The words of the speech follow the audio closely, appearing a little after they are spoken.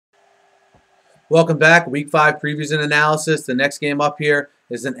Welcome back. Week 5 previews and analysis. The next game up here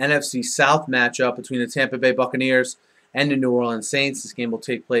is an NFC South matchup between the Tampa Bay Buccaneers and the New Orleans Saints. This game will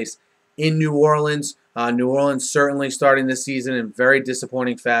take place in New Orleans. New Orleans certainly starting this season in very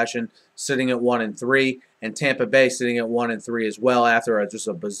disappointing fashion, sitting at 1-3, and Tampa Bay sitting at 1-3 as well after just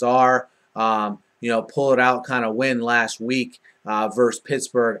a bizarre, pull it out kind of win last week versus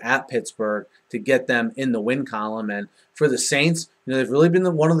Pittsburgh at Pittsburgh to get them in the win column. And for the Saints, they've really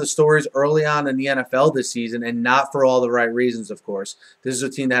been one of the stories early on in the NFL this season, and not for all the right reasons, of course. This is a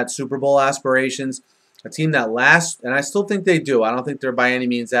team that had Super Bowl aspirations, a team that and I still think they do. I don't think they're by any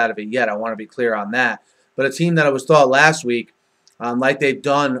means out of it yet. I want to be clear on that. But a team that it was thought last week, like they've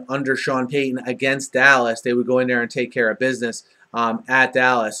done under Sean Payton against Dallas, they would go in there and take care of business at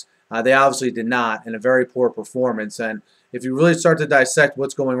Dallas. They obviously did not, in a very poor performance. And if you really start to dissect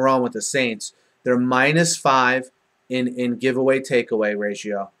what's going wrong with the Saints, they're -5 in giveaway takeaway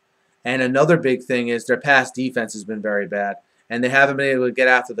ratio. And another big thing is their pass defense has been very bad, and they haven't been able to get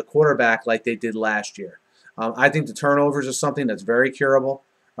after the quarterback like they did last year. I think the turnovers are something that's very curable,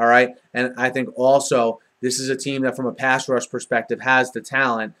 all right? And I think also this is a team that from a pass rush perspective has the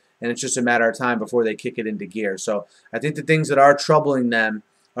talent, and it's just a matter of time before they kick it into gear. So I think the things that are troubling them,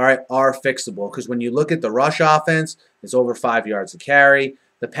 all right, are fixable, because when you look at the rush offense, it's over 5 yards a carry.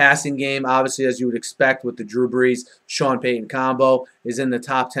 The passing game, obviously, as you would expect with the Drew Brees, Sean Payton combo, is in the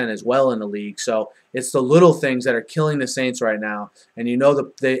top 10 as well in the league. So it's the little things that are killing the Saints right now. And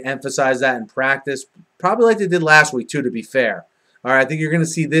they emphasize that in practice, probably like they did last week too, to be fair. All right, I think you're going to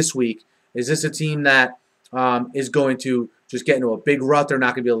see this week, is this a team that is going to just get into a big rut they're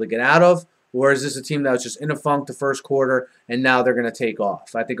not going to be able to get out of? Or is this a team that was just in a funk the first quarter and now they're going to take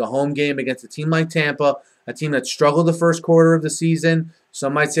off? I think a home game against a team like Tampa, a team that struggled the first quarter of the season.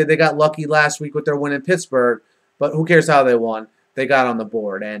 Some might say they got lucky last week with their win in Pittsburgh, but who cares how they won? They got on the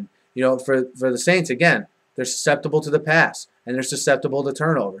board. And, for the Saints, again, they're susceptible to the pass, and they're susceptible to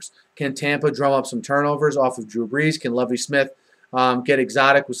turnovers. Can Tampa drum up some turnovers off of Drew Brees? Can Lovie Smith get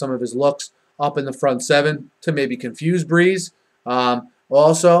exotic with some of his looks up in the front seven to maybe confuse Brees?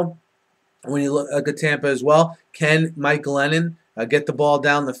 Also, when you look at Tampa as well, can Mike Glennon get the ball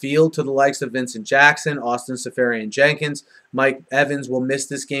down the field to the likes of Vincent Jackson, Austin Seferian-Jenkins? Mike Evans will miss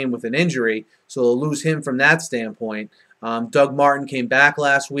this game with an injury, so they'll lose him from that standpoint. Doug Martin came back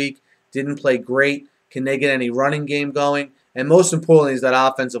last week, didn't play great. Can they get any running game going? And most importantly is that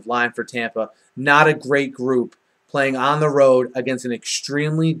offensive line for Tampa. Not a great group playing on the road against an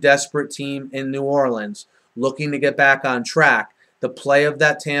extremely desperate team in New Orleans looking to get back on track. The play of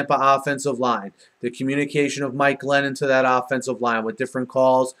that Tampa offensive line, the communication of Mike Glennon to that offensive line with different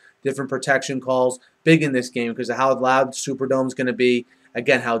calls, different protection calls, big in this game because of how loud the Superdome is going to be.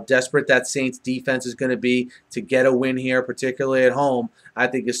 Again, how desperate that Saints defense is going to be to get a win here, particularly at home, I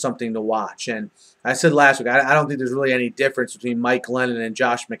think is something to watch. And I said last week, I don't think there's really any difference between Mike Glennon and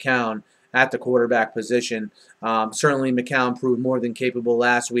Josh McCown at the quarterback position. Certainly McCown proved more than capable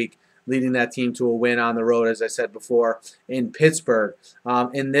last week, leading that team to a win on the road, as I said before, in Pittsburgh.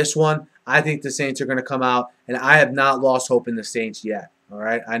 In this one, I think the Saints are going to come out, and I have not lost hope in the Saints yet. All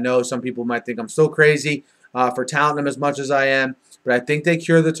right, I know some people might think I'm still crazy for touting them as much as I am, but I think they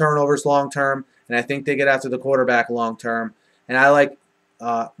cure the turnovers long term, and I think they get after the quarterback long term. And I like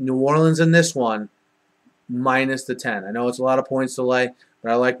New Orleans in this one minus the 10. I know it's a lot of points to lay,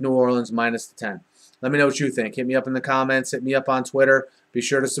 but I like New Orleans minus the 10. Let me know what you think. Hit me up in the comments. Hit me up on Twitter. Be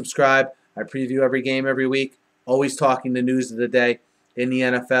sure to subscribe. I preview every game every week. Always talking the news of the day in the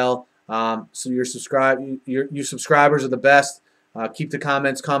NFL. So your subscribers are the best. Keep the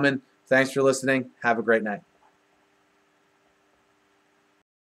comments coming. Thanks for listening. Have a great night.